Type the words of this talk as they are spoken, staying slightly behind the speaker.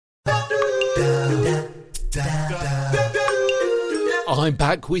I'm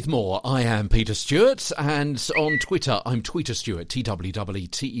back with more. I am Peter Stewart, and on Twitter, I'm Tweeter Stewart,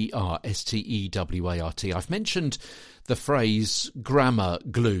 TWWTERSTEWART. I've mentioned the phrase grammar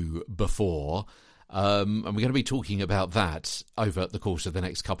glue before, and we're going to be talking about that over the course of the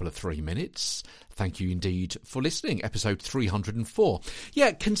next couple of 3 minutes. Thank you indeed for listening. Episode 304.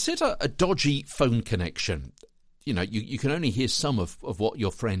 Yeah, consider a dodgy phone connection. You know, you can only hear some of what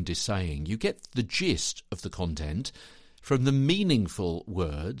your friend is saying. You get the gist of the content from the meaningful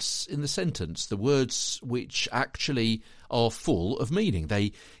words in the sentence, the words which actually are full of meaning.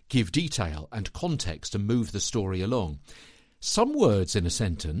 They give detail and context and move the story along. Some words in a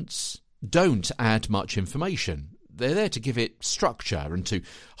sentence don't add much information. They're there to give it structure and to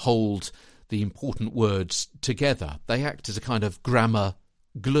hold the important words together. They act as a kind of grammar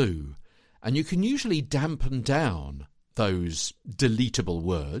glue. And you can usually dampen down those deletable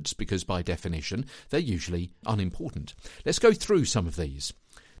words because, by definition, they're usually unimportant. Let's go through some of these.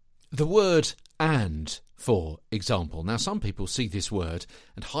 The word "and," for example. Now, some people see this word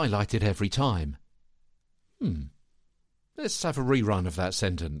and highlight it every time. Let's have a rerun of that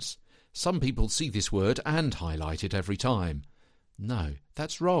sentence. Some people see this word and highlight it every time. No,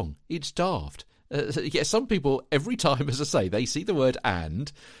 that's wrong. It's daft. Some people, every time, as I say, they see the word "and,"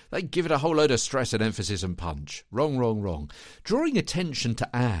 they give it a whole load of stress and emphasis and punch. Wrong, wrong, wrong. Drawing attention to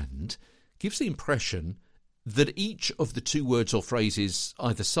 "and" gives the impression that each of the two words or phrases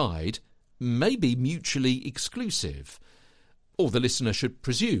either side may be mutually exclusive, or the listener should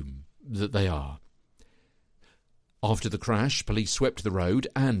presume that they are. After the crash, police swept the road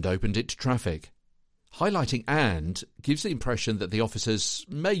and opened it to traffic. Highlighting "and" gives the impression that the officers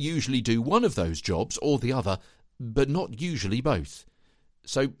may usually do one of those jobs or the other, but not usually both.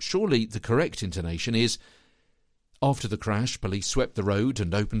 So surely the correct intonation is, after the crash, police swept the road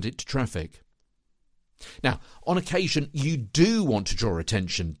and opened it to traffic. Now, on occasion, you do want to draw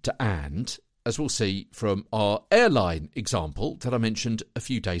attention to "and," as we'll see from our airline example that I mentioned a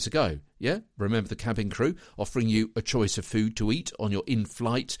few days ago. Yeah, remember the cabin crew offering you a choice of food to eat on your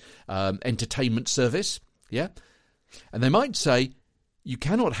in-flight entertainment service? Yeah, and they might say, you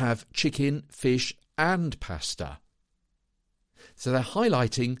cannot have chicken, fish and pasta. So they're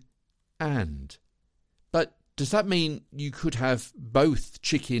highlighting "and." But does that mean you could have both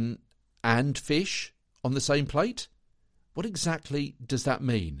chicken and fish on the same plate? What exactly does that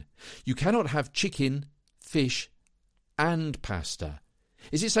mean? You cannot have chicken, fish and pasta.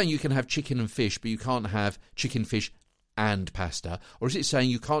 Is it saying you can have chicken and fish, but you can't have chicken, fish and pasta? Or is it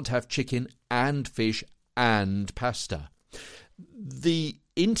saying you can't have chicken and fish and pasta? The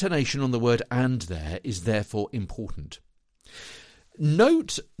intonation on the word "and" there is therefore important.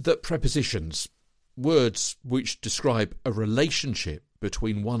 Note that prepositions, words which describe a relationship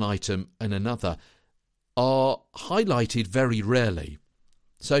between one item and another, are highlighted very rarely.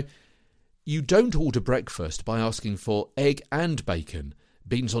 So you don't order breakfast by asking for egg and bacon,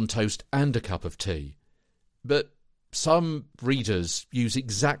 beans on toast and a cup of tea. But some readers use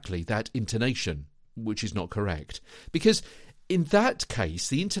exactly that intonation, which is not correct, because in that case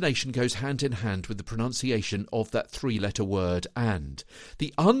the intonation goes hand in hand with the pronunciation of that three-letter word "and."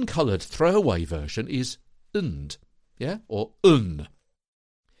 The uncoloured throwaway version is "und," yeah, or "un."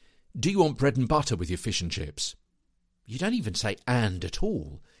 Do you want bread and butter with your fish and chips? You don't even say "and" at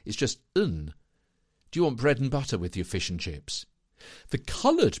all. It's just "un." Do you want bread and butter with your fish and chips? The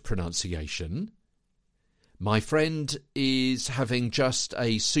coloured pronunciation, my friend is having just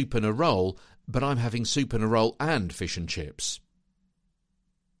a soup and a roll, but I'm having soup and a roll and fish and chips.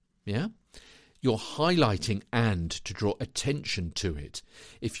 Yeah? You're highlighting "and" to draw attention to it.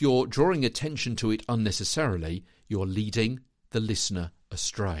 If you're drawing attention to it unnecessarily, you're leading the listener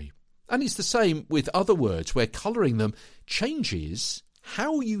astray. And it's the same with other words where colouring them changes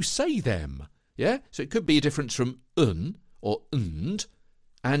how you say them. Yeah? So it could be a difference from "un" or "und"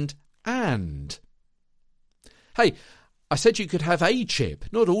 and "and." Hey, I said you could have a chip,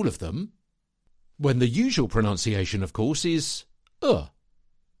 not all of them. When the usual pronunciation, of course, is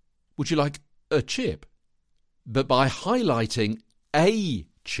Would you like a chip? But by highlighting a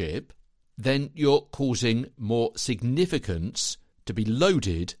chip, then you're causing more significance to be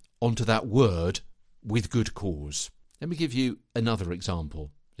loaded onto that word with good cause. Let me give you another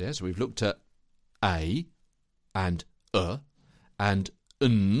example. Yeah, so we've looked at a and and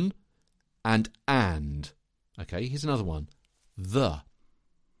n and. Okay, here's another one. The.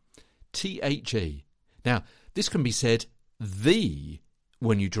 The. Now, this can be said the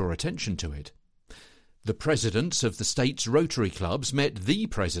when you draw attention to it. The presidents of the state's Rotary clubs met the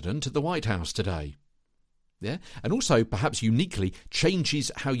president at the White House today. Yeah, and also, perhaps uniquely,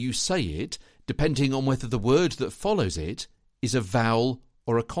 changes how you say it depending on whether the word that follows it is a vowel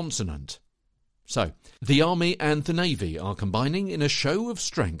or a consonant. So, the Army and the Navy are combining in a show of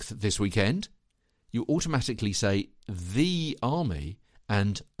strength this weekend. You automatically say the Army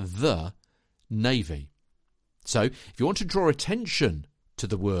and the Navy. So, if you want to draw attention to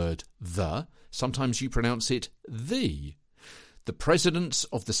the word the, sometimes you pronounce it the. The presidents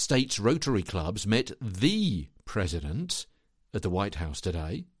of the state's Rotary clubs met the president at the White House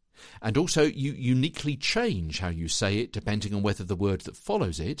today. And also, you uniquely change how you say it depending on whether the word that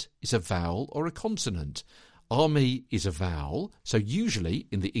follows it is a vowel or a consonant. Army is a vowel, so usually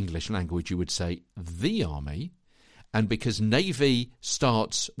in the English language you would say the Army. And because Navy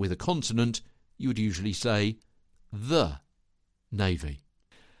starts with a consonant, you would usually say the Navy.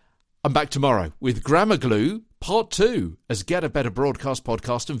 I'm back tomorrow with Grammar Glue Part 2 as Get a Better Broadcast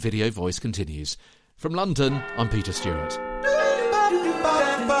podcast and video voice continues. From London, I'm Peter Stewart.